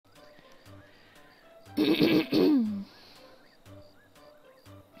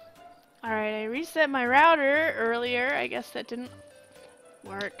Alright, I reset my router earlier. I guess that didn't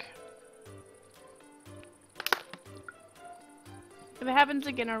work. If it happens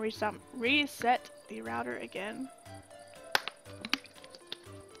again, I'll reset the router again.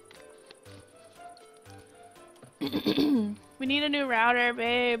 We need a new router,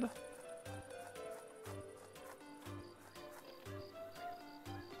 babe.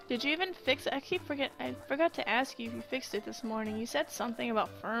 Did you even fix it? I forgot to ask you if you fixed it this morning. You said something about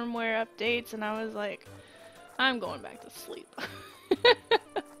firmware updates and I was like, I'm going back to sleep.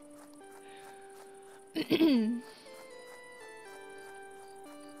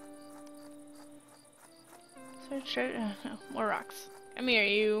 Search more rocks. Come here,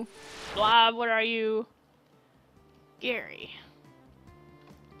 you. Blob, what are you? Gary.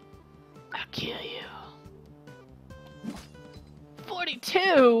 I'll kill you.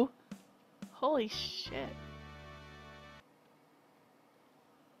 42? Holy shit.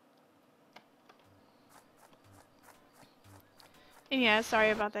 And yeah,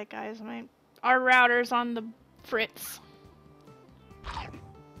 sorry about that, guys. Our router's on the fritz.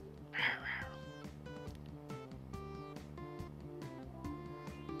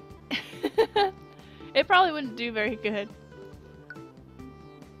 It probably wouldn't do very good.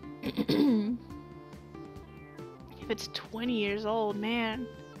 If it's 20 years old, man.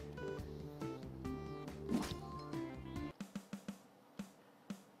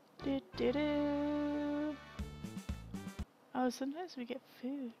 Oh, sometimes we get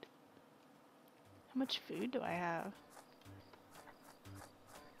food. How much food do I have?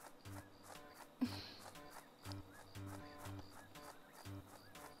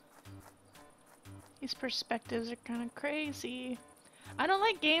 These perspectives are kind of crazy. I don't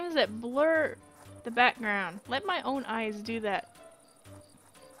like games that blur the background. Let my own eyes do that.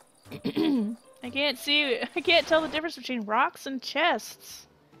 I can't tell the difference between rocks and chests.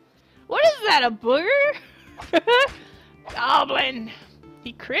 What is that, a booger? Goblin!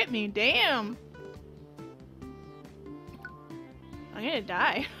 He crit me, damn! I'm gonna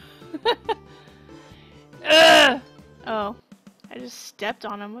die. Ugh! Oh. I just stepped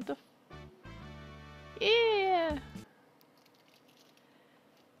on him, what the f— yeah!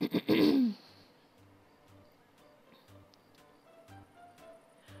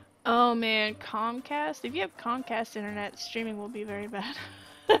 Oh man, Comcast? If you have Comcast internet, streaming will be very bad.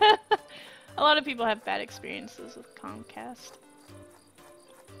 A lot of people have bad experiences with Comcast.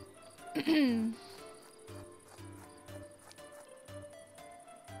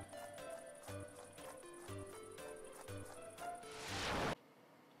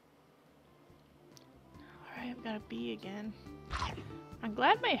 Alright, I've got a B again. I'm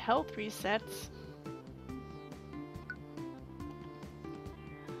glad my health resets.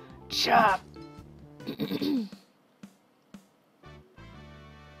 Chop! It's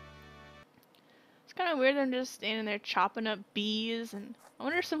kind of weird I'm just standing there chopping up bees, and I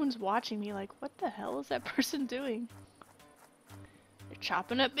wonder if someone's watching me like, what the hell is that person doing? They're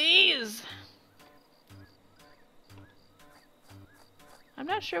chopping up bees! I'm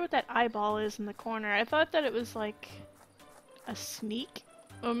not sure what that eyeball is in the corner. I thought that it was like a sneak.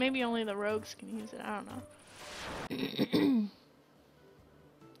 Or maybe only the rogues can use it, I don't know.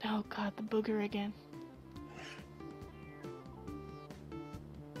 Oh god, the booger again.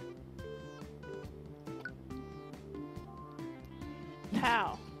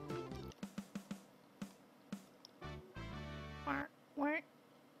 Pow. Where?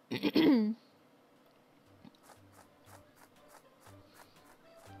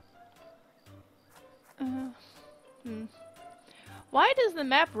 Why does the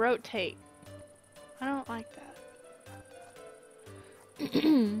map rotate? I don't like that.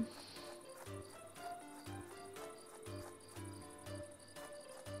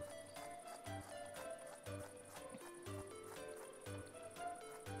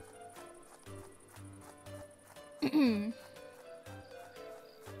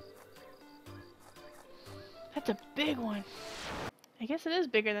 That's a big one. I guess it is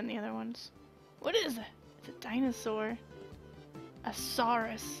bigger than the other ones. What is it? It's a dinosaur. A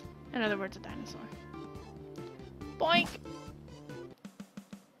saurus. In other words, a dinosaur. Boink!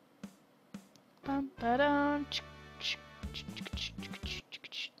 Bum ba dum.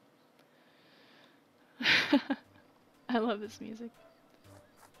 I love this music.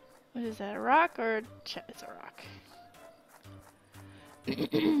 What is that? A rock or a it's a rock.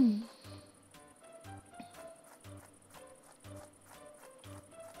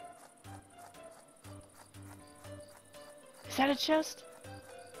 Is that a chest?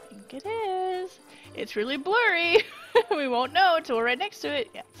 I think it is. It's really blurry. We won't know until we're right next to it.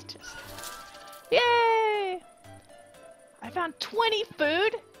 Yeah, it's a chest. Yay! I found 20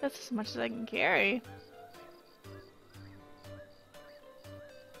 food! That's as much as I can carry.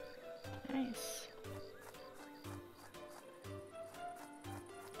 Nice.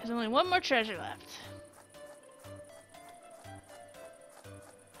 There's only one more treasure left.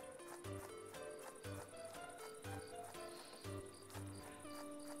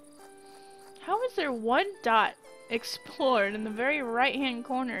 How is there one dot explored in the very right-hand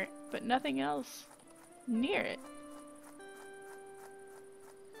corner, but nothing else near it?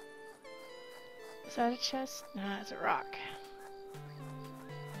 Is that a chest? No, that's a rock.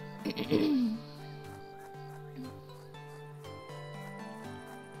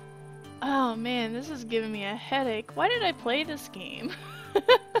 Oh man, this is giving me a headache. Why did I play this game?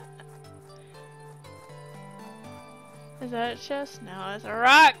 Is that a chest? No, that's a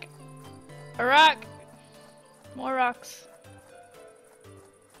rock! A rock! More rocks.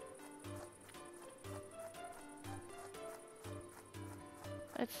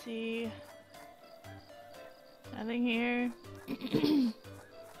 Let's see. Nothing here.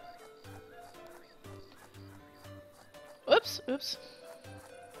 Oops, oops.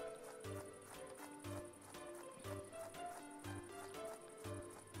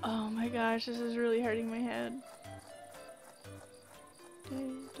 Oh my gosh, this is really hurting my head.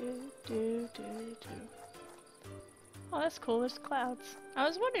 Oh, that's cool, there's clouds. I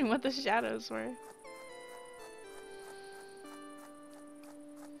was wondering what the shadows were.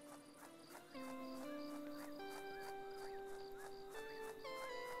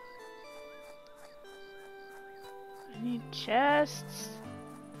 I need chests.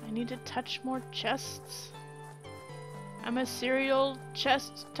 I need to touch more chests. I'm a serial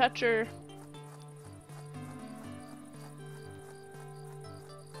chest toucher.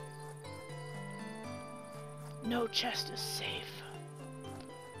 No chest is safe.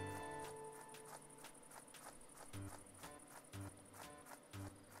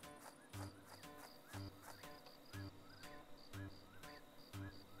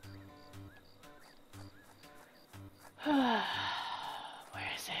 Where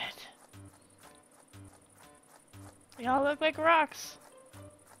is it? They all look like rocks.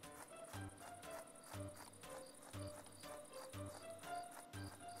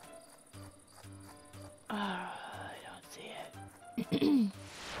 I don't see it.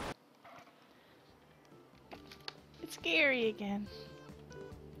 It's scary again.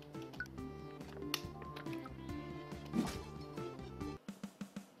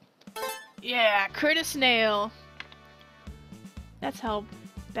 Yeah, Curtis Snail. That's how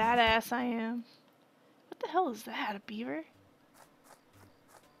badass I am. What the hell is that? A beaver?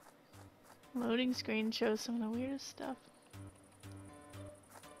 Loading screen shows some of the weirdest stuff.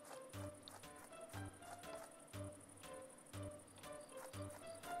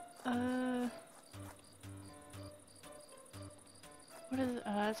 What is it?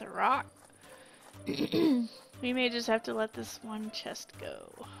 That's a rock. We may just have to let this one chest go.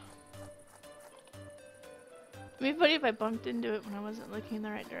 It'd be funny if I bumped into it when I wasn't looking in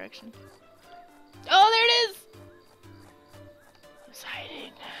the right direction. Oh, there it is! It's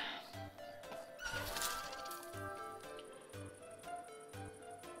hiding.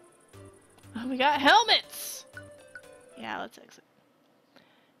 Oh, we got helmets! Yeah, let's exit.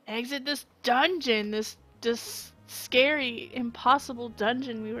 Exit this dungeon! This scary, impossible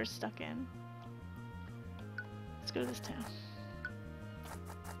dungeon we were stuck in. Let's go to this town.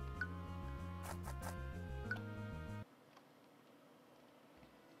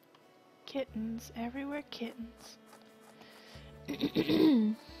 Kittens, everywhere kittens.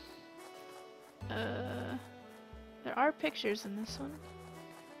 There are pictures in this one.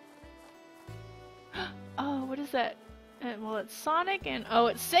 Oh, what is that? Well, it's Sonic and oh,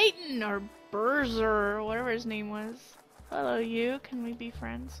 it's Satan or Berzer or whatever his name was. Hello, you. Can we be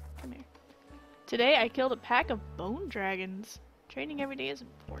friends? Come here. Today I killed a pack of bone dragons. Training every day is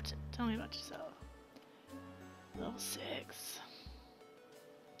important. Tell me about yourself. Level 6.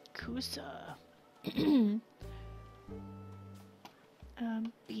 Kusa.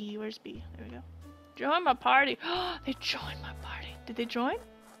 B. Where's B? There we go. Join my party. They joined my party. Did they join?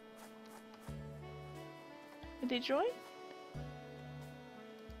 Did they join?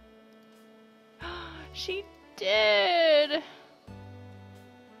 She did!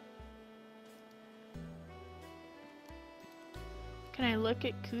 Can I look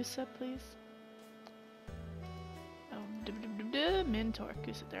at Kusa, please? Oh, Mentor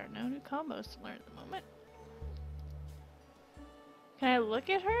Kusa. There are no new combos to learn at the moment. Can I look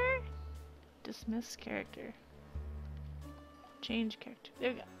at her? Dismiss character. Change character.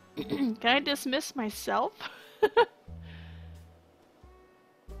 There we go. Can I dismiss myself?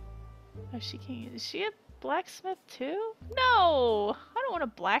 Oh, she can't. Is she a blacksmith too? No! I don't want a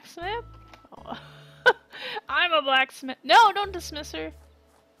blacksmith. Oh. I'm a blacksmith. No, don't dismiss her.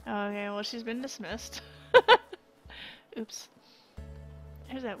 Okay, well, she's been dismissed. Oops.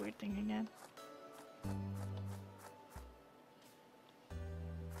 There's that weird thing again.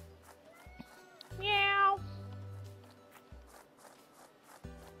 Meow.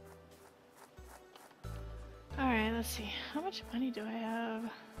 Alright, let's see. How much money do I have?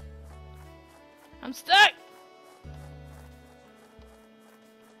 I'm stuck!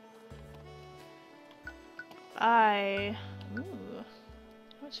 Ooh.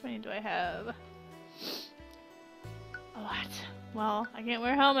 How much money do I have? A lot. Well, I can't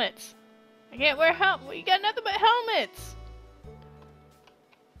wear helmets. I can't wear helmets. You got nothing but helmets!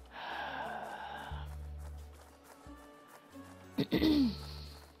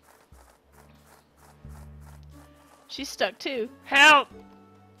 She's stuck too. Help!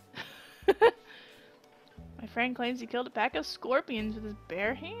 My friend claims he killed a pack of scorpions with his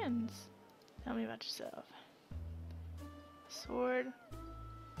bare hands. Tell me about yourself. Sword.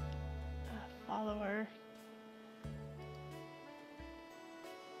 Follower.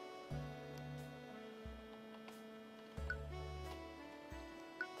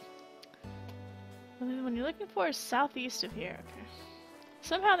 When you're looking for is southeast of here. Okay.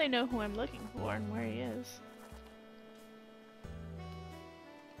 Somehow they know who I'm looking for and where he is.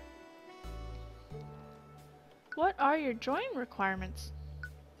 What are your join requirements?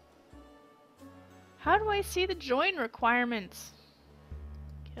 How do I see the join requirements?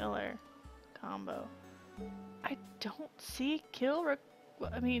 Killer. Combo. I don't see join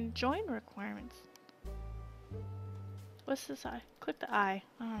requirements. What's this eye? Click the eye.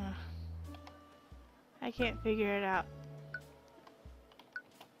 I don't know. I can't figure it out.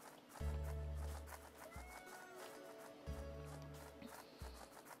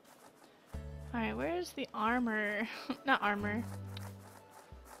 Alright, where's the armor? Not armor.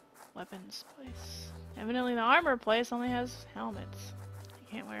 Weapons place. Evidently the armor place only has helmets. You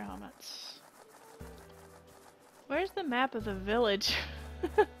can't wear helmets. Where's the map of the village?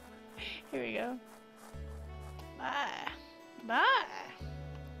 Here we go. Bye. Bye.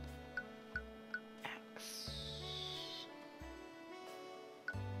 X.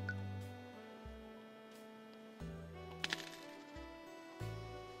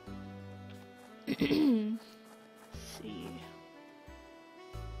 See.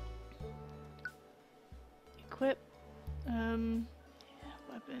 Equip.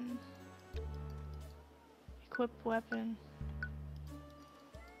 Weapon. Equip weapon.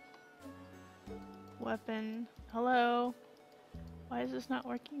 Weapon. Hello? Why is this not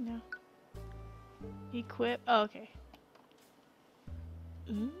working now? Equip. Oh, okay.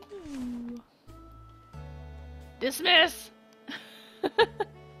 Ooh. Dismiss! Okay.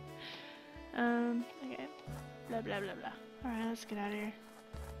 Blah blah blah blah. Alright, let's get out of here.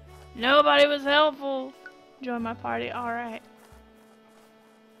 Nobody was helpful! Join my party, alright.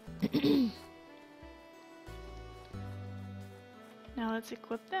 Now let's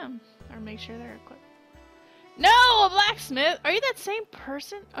equip them. Or make sure they're equipped. No! A blacksmith! Are you that same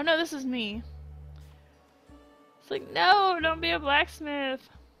person? Oh no, this is me. It's like, no! Don't be a blacksmith!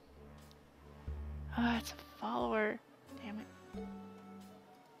 Oh, it's a follower. Damn it.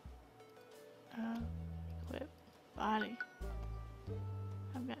 Equip. Body.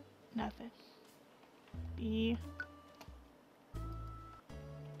 I've got nothing. B.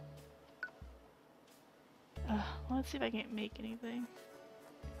 Well, let's see if I can't make anything.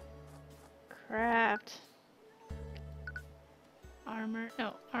 Craft. Armor.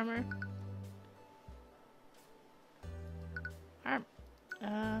 No, armor. Arm.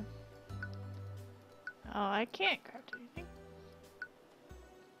 Oh, I can't craft anything.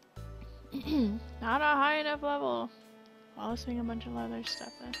 Not a high enough level. Well, let's make a bunch of leather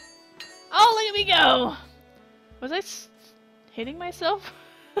stuff then. Oh, look at me go! Was I hitting myself?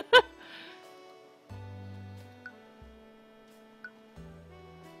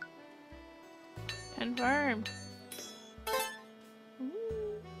 Confirmed. Ooh.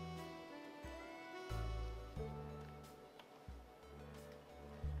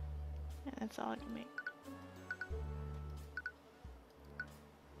 Yeah, that's all I can make.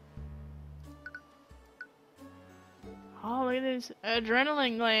 Oh, look at these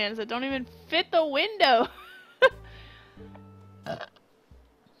adrenaline glands that don't even fit the window.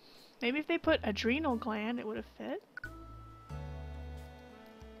 Maybe if they put adrenal gland, it would have fit.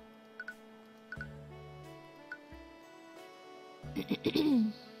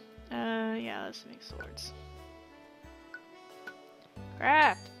 Yeah, let's make swords.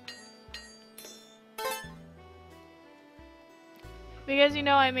 Craft! Because you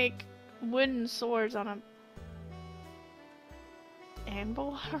know I make wooden swords on a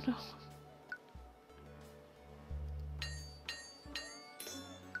anvil? I don't know.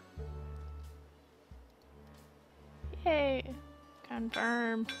 Yay!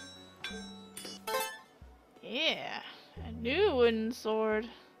 Confirm. Yeah, a new wooden sword.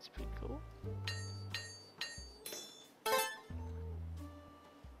 It's pretty cool.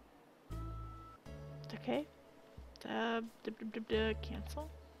 Okay. Cancel.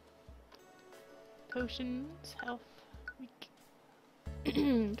 Potions, health, weak.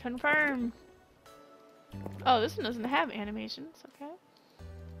 Confirm. Oh, this one doesn't have animations. Okay.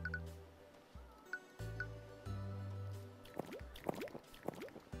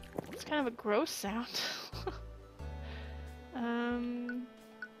 It's kind of a gross sound.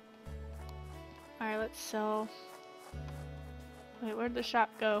 Alright, let's sell. Wait, where'd the shop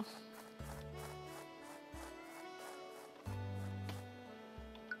go?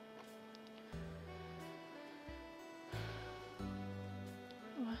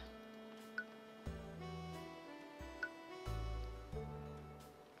 What?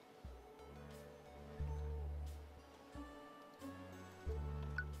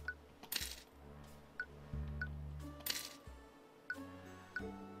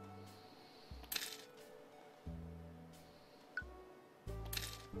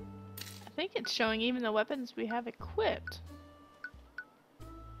 I think it's showing even the weapons we have equipped.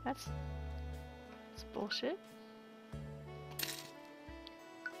 That's bullshit.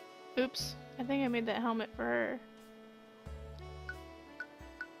 Oops. I think I made that helmet for her.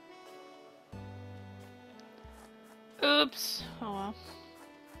 Oops. Oh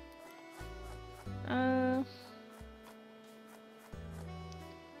well.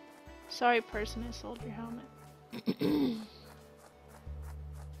 Sorry person, I sold your helmet.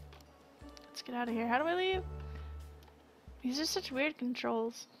 Let's get out of here. How do I leave? These are such weird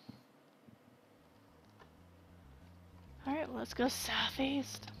controls. Alright, well, let's go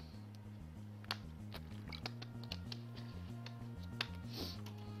southeast.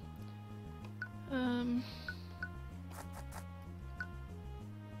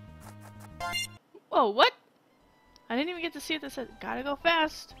 Whoa, what? I didn't even get to see what this said. Gotta go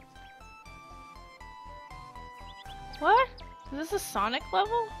fast. What? Is this a Sonic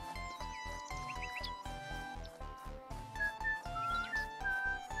level?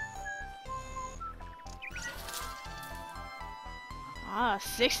 Ah,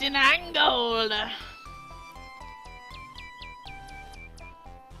 69 gold!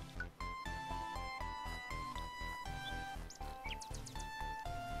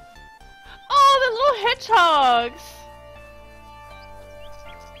 Oh, the little hedgehogs!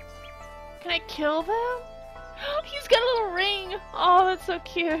 Can I kill them? He's got a little ring! Oh, that's so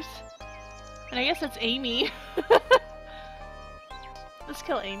cute. And I guess that's Amy. Let's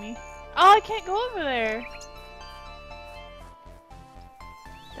kill Amy. Oh, I can't go over there.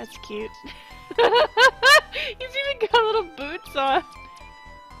 That's cute. He's even got little boots on.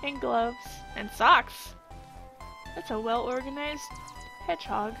 And gloves. And socks. That's a well-organized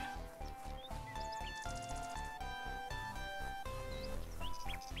hedgehog.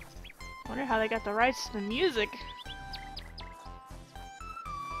 Wonder how they got the rights to the music.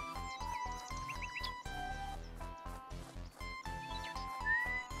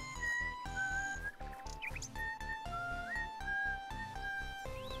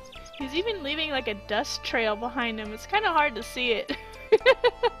 He's even leaving like a dust trail behind him. It's kind of hard to see it.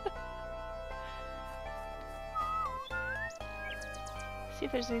 See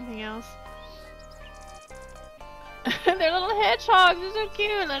if there's anything else. They're little hedgehogs. They're so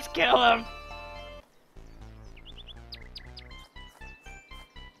cute. Let's kill them.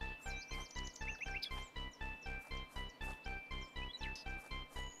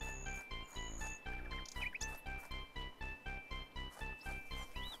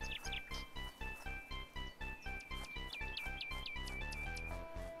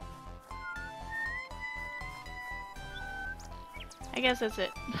 I guess that's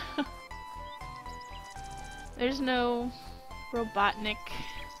it. There's no Robotnik.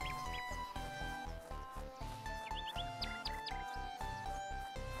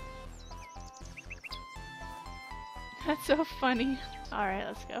 That's so funny. Alright,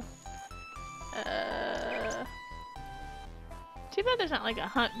 let's go. Too bad there's not like a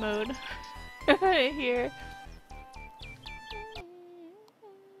hunt mode here.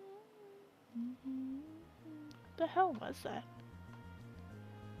 What the hell was that?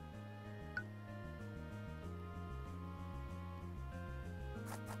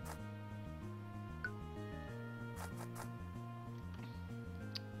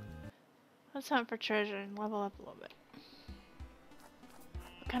 Let's hunt for treasure and level up a little bit.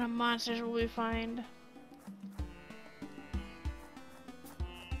 What kind of monsters will we find?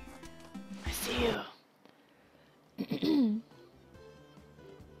 I see you.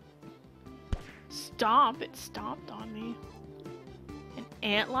 Stomp? It stomped on me. An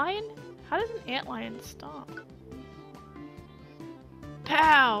antlion? How does an antlion stomp?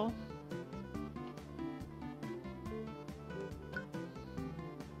 Pow!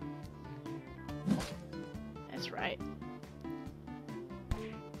 That's right.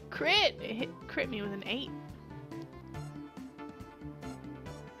 Crit! It crit me with an 8.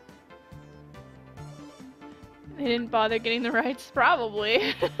 They didn't bother getting the rights,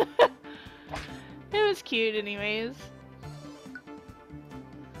 probably. It was cute anyways.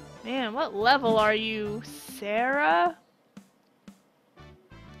 Man, what level are you, Sarah?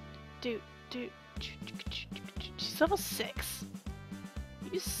 Dude. She's level 6.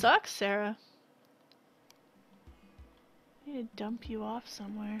 You suck, Sarah. I need to dump you off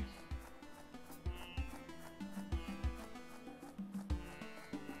somewhere.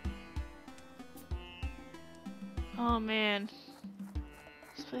 Oh man.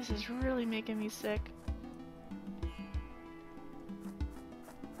 This place is really making me sick.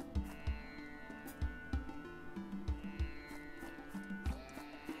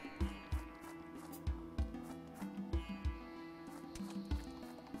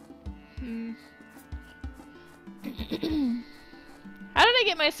 How did I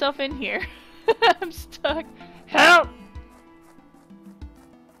get myself in here? I'm stuck. Help!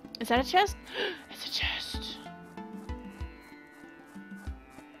 Is that a chest? It's a chest.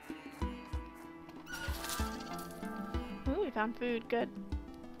 Ooh, we found food. Good.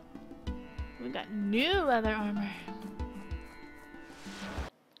 We got new leather armor.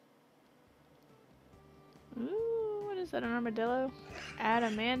 Ooh, what is that? An armadillo?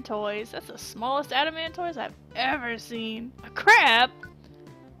 Adamantoids. That's the smallest adamantoids I've ever seen. A crab?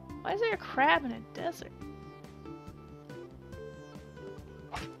 Why is there a crab in a desert?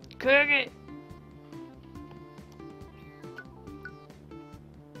 Cook it!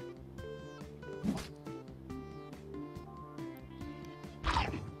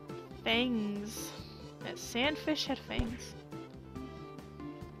 Fangs. That sandfish had fangs.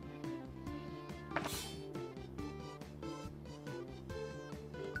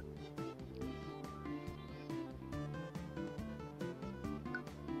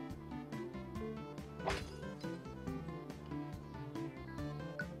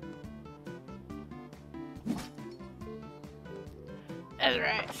 That's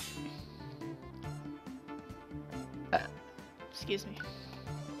right. Excuse me.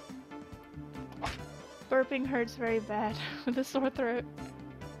 Burping hurts very bad with a sore throat.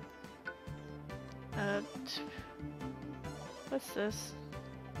 What's this?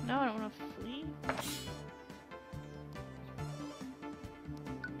 No, I don't want to flee.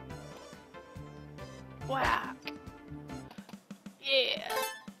 Whack! Yeah!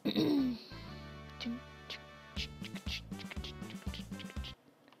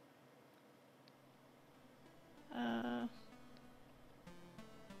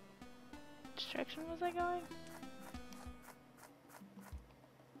 Which direction was I going?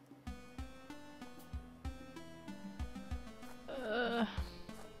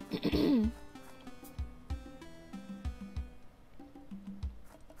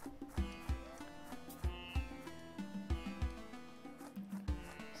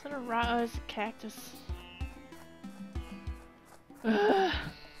 Is that a rock? Oh, it's a cactus. Ugh.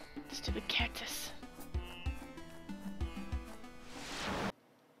 Stupid cactus.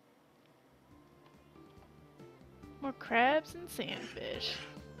 More crabs and sandfish.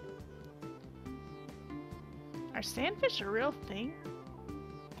 Are sandfish a real thing?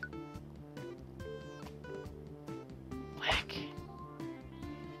 Whack.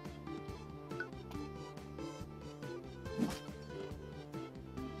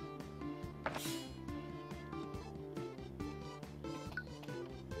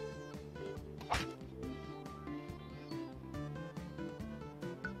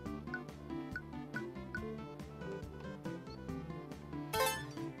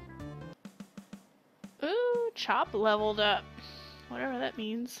 Ooh, Chop leveled up. Whatever that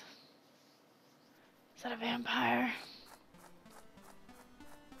means. Is that a vampire?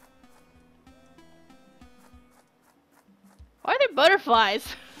 Why are there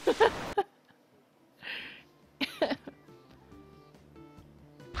butterflies?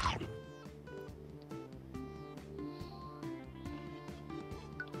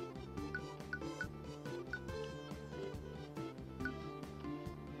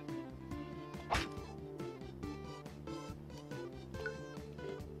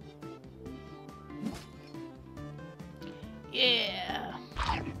 Yeah.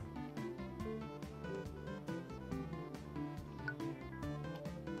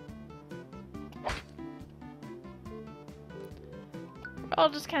 We're all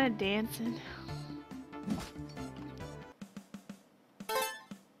just kind of dancing.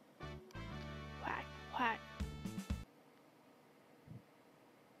 Whack, whack.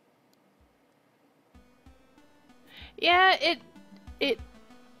 Yeah, it,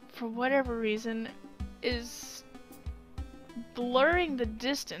 for whatever reason, is blurring the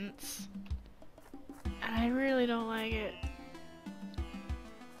distance. And I really don't like it.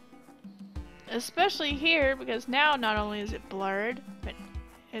 Especially here, because now not only is it blurred, but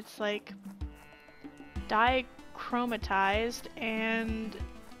it's like dichromatized and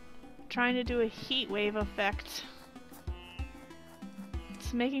trying to do a heat wave effect.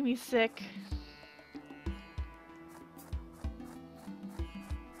 It's making me sick.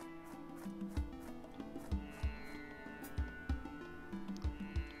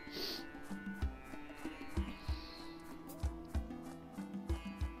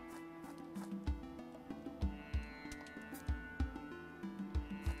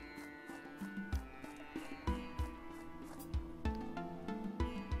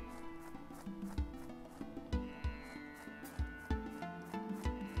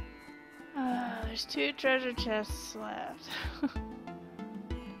 There's 2 treasure chests left.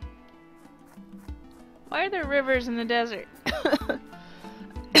 Why are there rivers in the desert?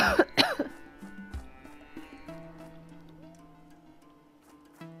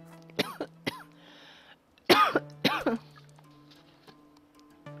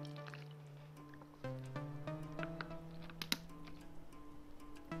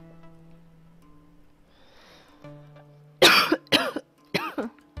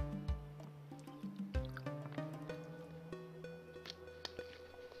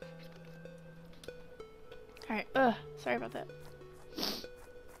 Alright, sorry about that.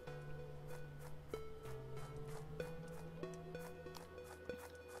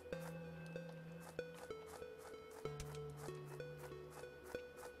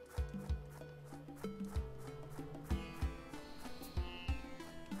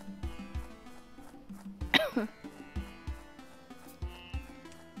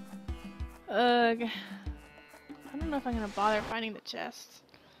 Ugh. I don't know if I'm gonna bother finding the chests.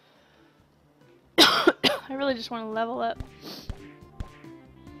 I really just want to level up.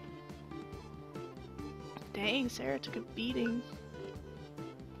 Dang, Sarah took a beating.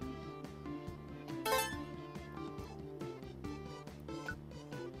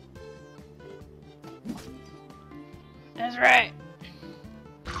 That's right.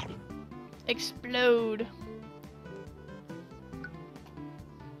 Explode.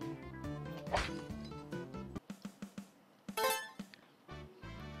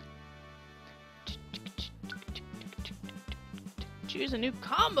 Choose a new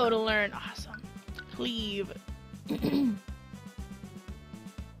combo to learn. Awesome. Cleave.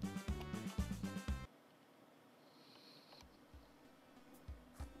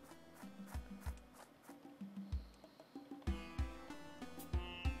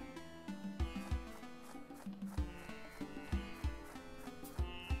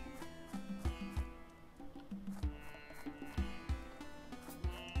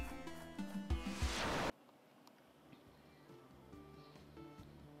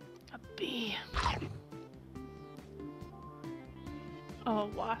 A bee. Oh, a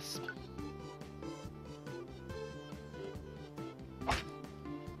wasp.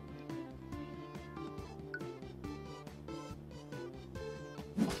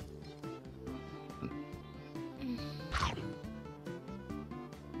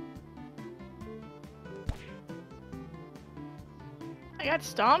 I got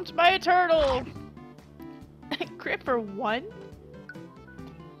stomped by a turtle! Crit for 1?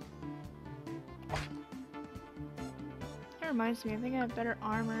 That reminds me, I think I have better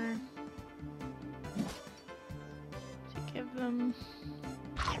armor to give them.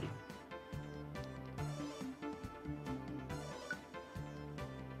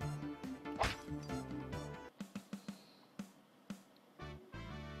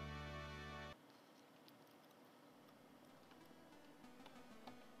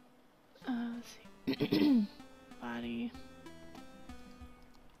 Let's see. Body.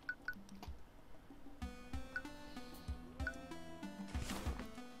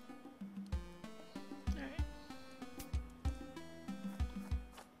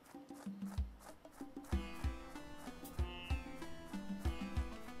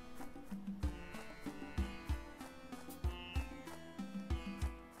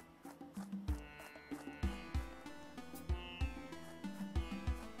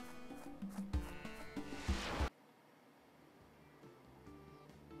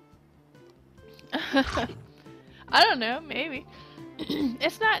 Alright. I don't know, maybe.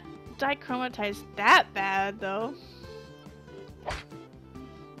 It's not dichromatized that bad, though.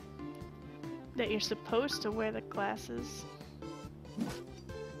 that you're supposed to wear the glasses.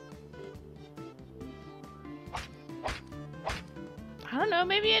 I don't know,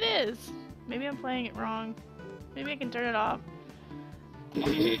 maybe it is. Maybe I'm playing it wrong. Maybe I can turn it off.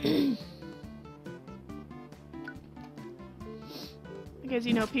 Because,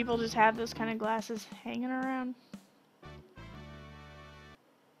 you know, people just have those kind of glasses hanging around.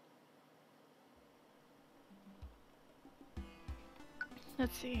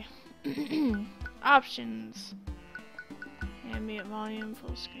 Let's see. Options. Ambient volume,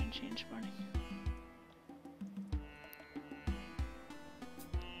 full screen change warning.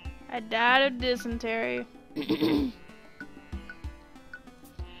 I died of dysentery.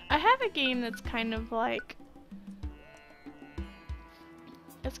 I have a game that's kind of like...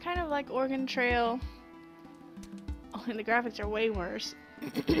 It's kind of like Oregon Trail. Only the graphics are way worse.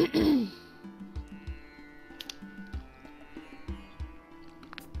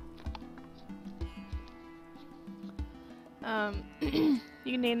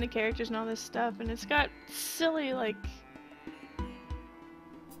 You can name the characters and all this stuff, and it's got silly, like,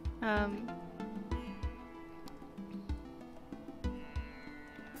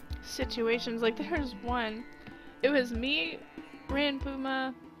 situations. Like, there's one. It was me, Ran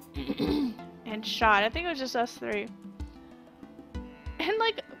Puma, and Shot. I think it was just us three. And,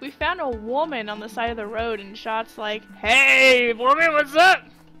 like, we found a woman on the side of the road, and Shot's like, "Hey, woman, what's up?"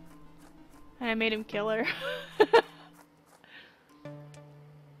 And I made him kill her.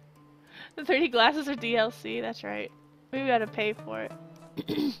 The 30 glasses are DLC, that's right. We gotta pay for it.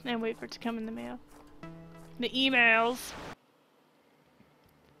 And wait for it to come in the mail. The emails!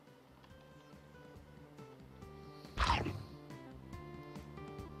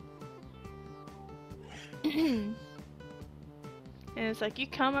 And it's like, you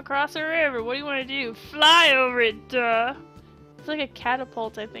come across a river, what do you want to do? Fly over it, duh! It's like a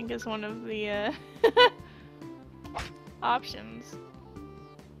catapult, I think, is one of the, options.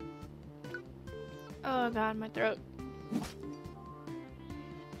 Oh god, my throat.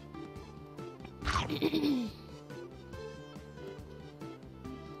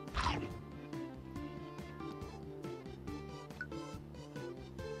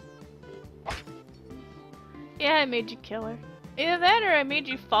 Yeah, I made you kill her. Either that or I made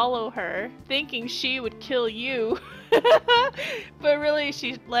you follow her, thinking she would kill you. But really,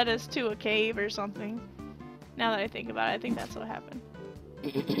 she led us to a cave or something. Now that I think about it, I think that's what happened.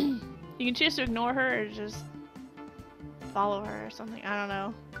 You can choose to ignore her or just follow her or something. I don't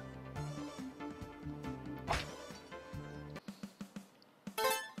know.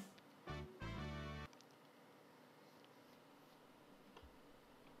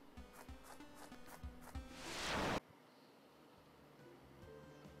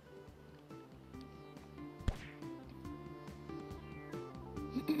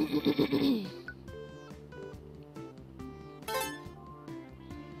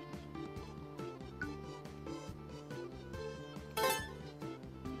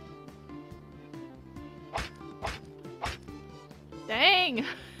 Dang!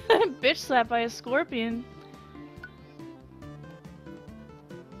 Bitch slapped by a scorpion.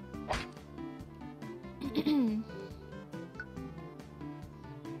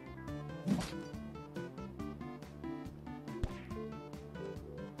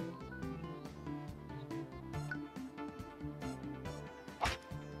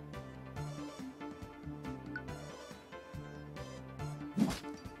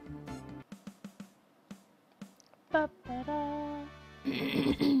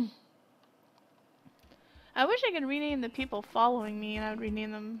 I wish I could rename the people following me and I would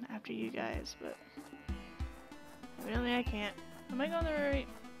rename them after you guys, but evidently I can't. Am I going the right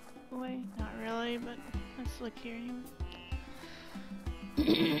way? Not really, but let's look here anyway.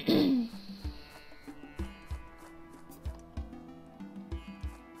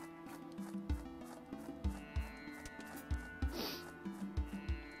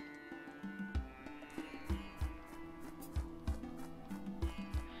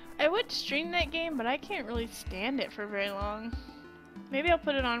 I would stream that game, but I can't really stand it for very long. Maybe I'll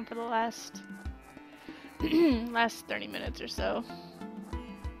put it on for the last 30 minutes or so.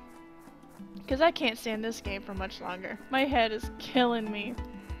 Because I can't stand this game for much longer. My head is killing me.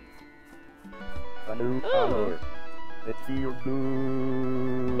 A new power. Let's feel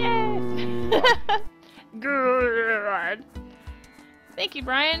good. Yay! Good. Thank you,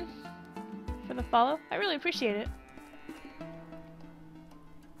 Brian, for the follow. I really appreciate it.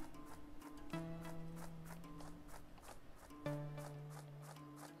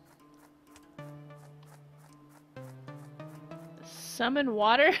 Summon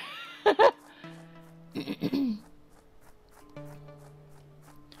water?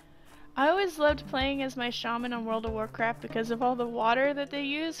 I always loved playing as my shaman on World of Warcraft because of all the water that they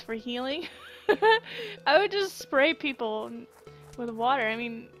use for healing. I would just spray people with water. I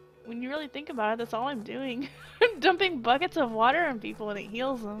mean, when you really think about it, that's all I'm doing. I'm dumping buckets of water on people and it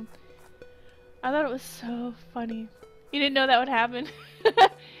heals them. I thought it was so funny. You didn't know that would happen?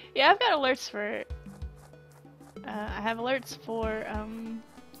 Yeah, I've got alerts for... I have alerts for,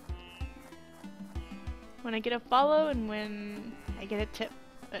 when I get a follow and when I get a tip.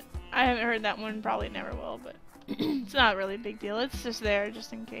 But I haven't heard that one, probably never will, but it's not really a big deal. It's just there,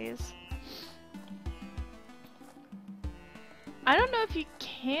 just in case. I don't know if you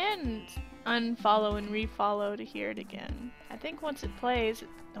can unfollow and refollow to hear it again. I think once it plays, it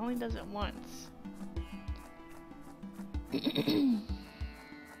only does it once.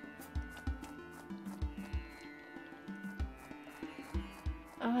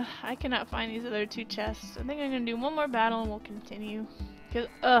 I cannot find these other two chests. I think I'm gonna do one more battle and we'll continue. Cause,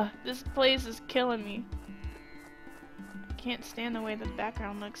 this place is killing me. I can't stand the way the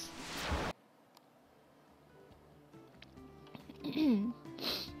background looks.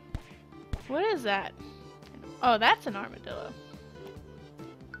 What is that? Oh, that's an armadillo.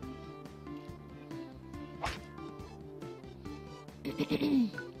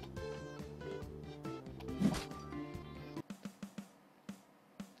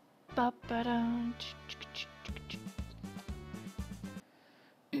 Ba-ba-dum.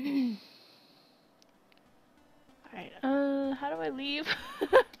 Alright, how do I leave?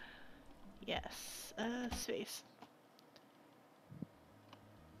 Yes, space.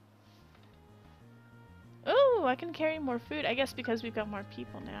 Oh, I can carry more food. I guess because we've got more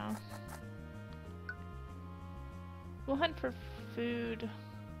people now. We'll hunt for food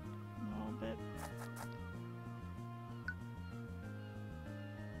a little bit.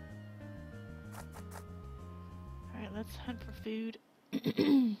 Alright, let's hunt for food.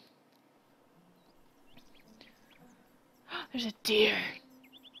 There's a deer.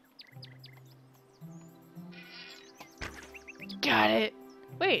 Got it.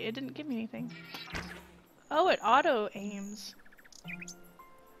 Wait, it didn't give me anything. Oh, it auto aims.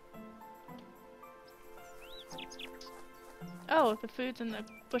 Oh, the food's in the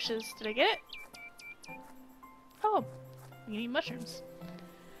bushes. Did I get it? Oh, we need mushrooms.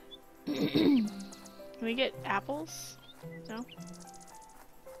 Can we get apples? No?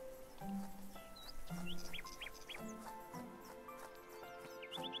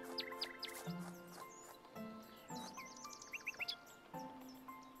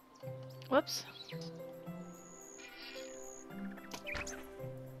 Whoops.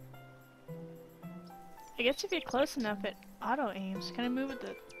 I guess if you're close enough, it auto aims. Can I move with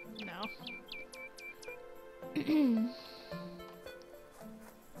the... No.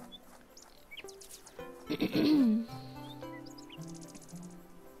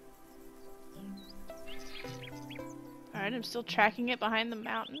 Alright, I'm still tracking it behind the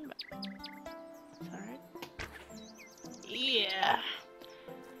mountain, but it's alright. Yeah!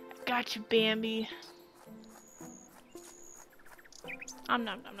 I got you, Bambi. Nom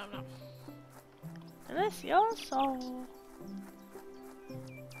nom nom nom nom. Delicioso!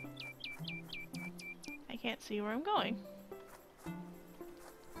 I can't see where I'm going.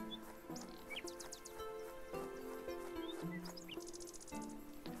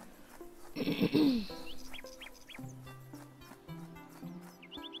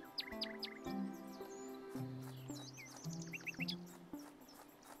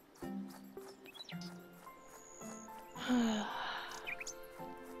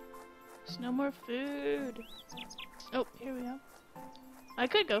 There's no more food. Oh, here we go. I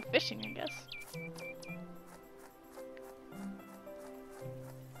could go fishing, I guess.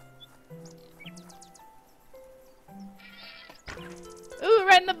 Ooh,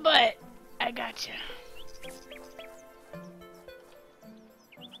 right in the butt. I gotcha.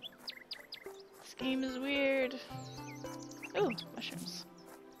 This game is weird. Ooh, mushrooms.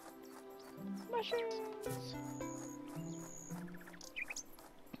 Mushrooms.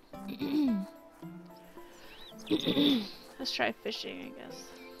 Let's try fishing, I guess.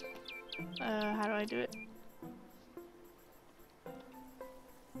 How do I do it?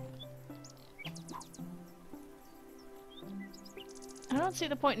 I don't see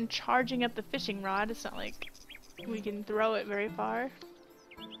the point in charging up the fishing rod. It's not like we can throw it very far.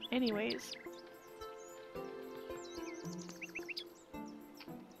 Anyways.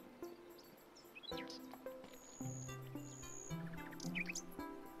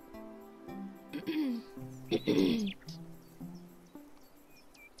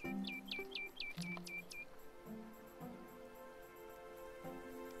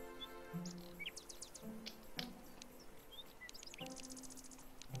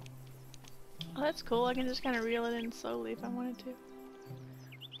 that's cool. I can just kind of reel it in slowly if I wanted to.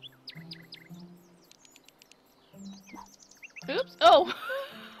 Oops. Oh!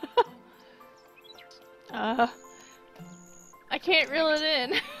 I can't reel it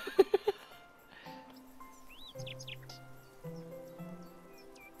in.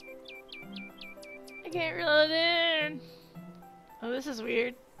 I can't reel it in. Oh, this is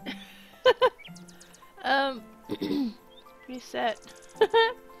weird. Reset.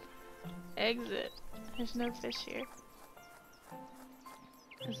 Exit. There's no fish here.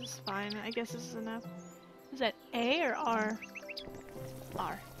 This is fine. I guess this is enough. Is that A or R?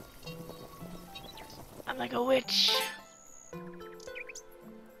 R. I'm like a witch.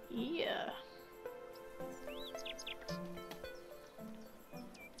 Yeah.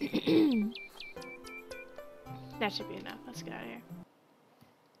 That should be enough. Let's get out of here.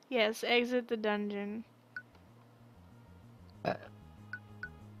 Yes, exit the dungeon. I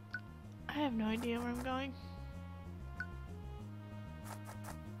have no idea where I'm going.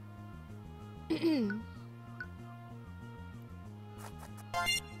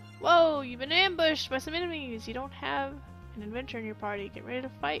 Whoa, you've been ambushed by some enemies. You don't have an adventurer in your party. Get ready to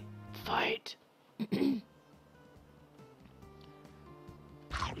fight. Fight!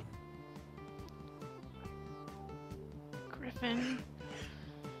 Griffin.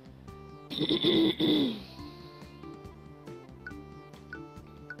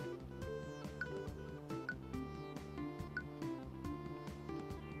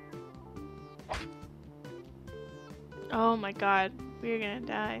 Oh my god, we're gonna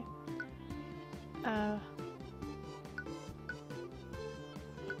die.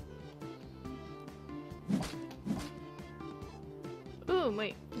 Ooh,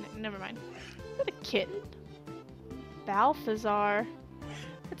 wait, never mind. Is that a kitten? Balthazar.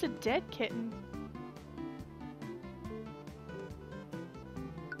 That's a dead kitten.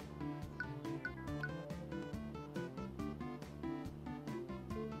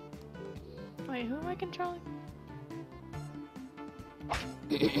 Wait, who am I controlling?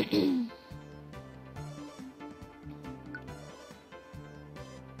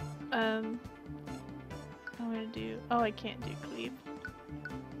 I'm gonna do. Oh, I can't do cleave.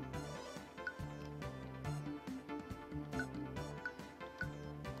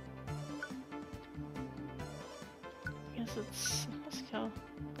 I guess let's kill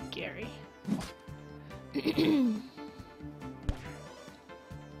Gary.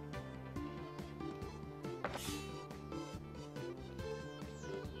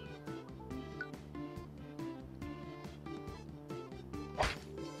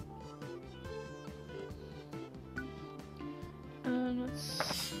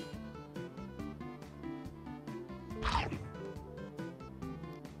 Let's...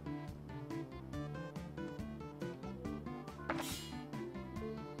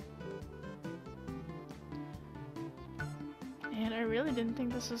 Man, I really didn't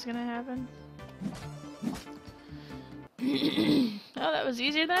think this was gonna happen. Oh, that was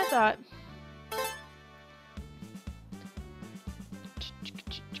easier than I thought.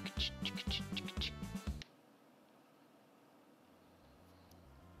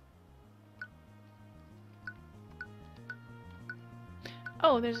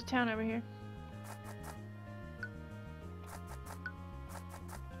 Oh, there's a town over here.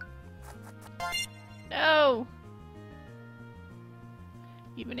 No!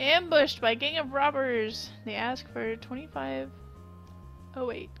 You've been ambushed by a gang of robbers. They ask for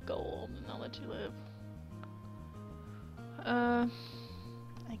 2508 gold and I'll let you live. I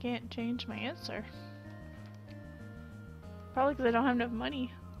can't change my answer. Probably because I don't have enough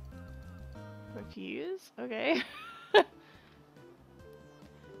money. Refuse? Okay.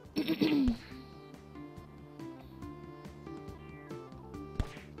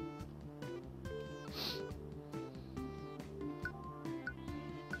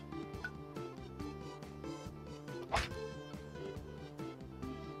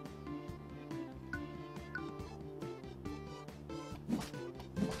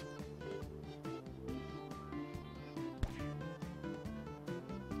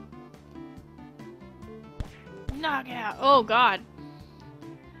 Knockout! Oh god!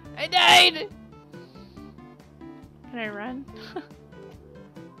 I died! Can I run?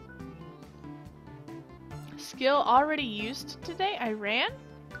 Skill already used today? I ran?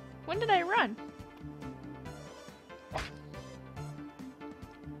 When did I run?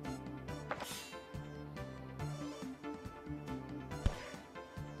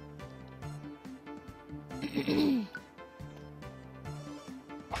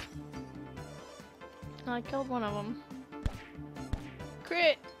 I killed one of them.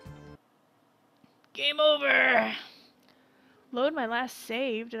 Crit! Game over! Load my last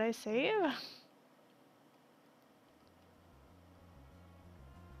save. Did I save?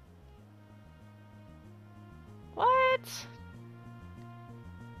 What?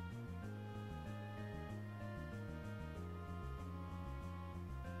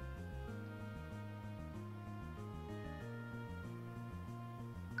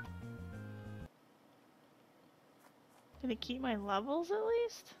 Did it keep my levels at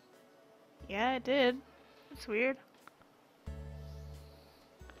least? Yeah, it did. That's weird.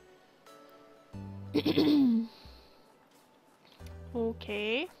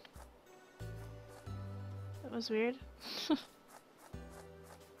 Okay. That was weird.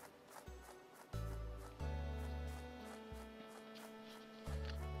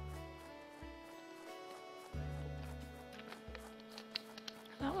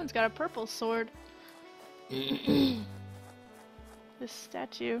 That one's got a purple sword. This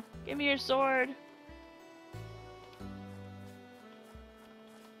statue. Give me your sword!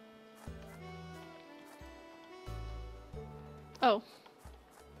 Oh.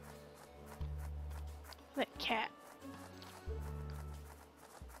 That cat.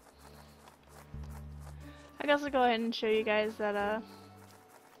 I guess I'll go ahead and show you guys that,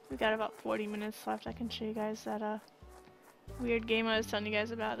 we got about 40 minutes left. I can show you guys that, weird game I was telling you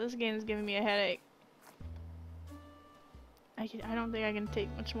guys about. This game is giving me a headache. I don't think I can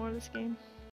take much more of this game.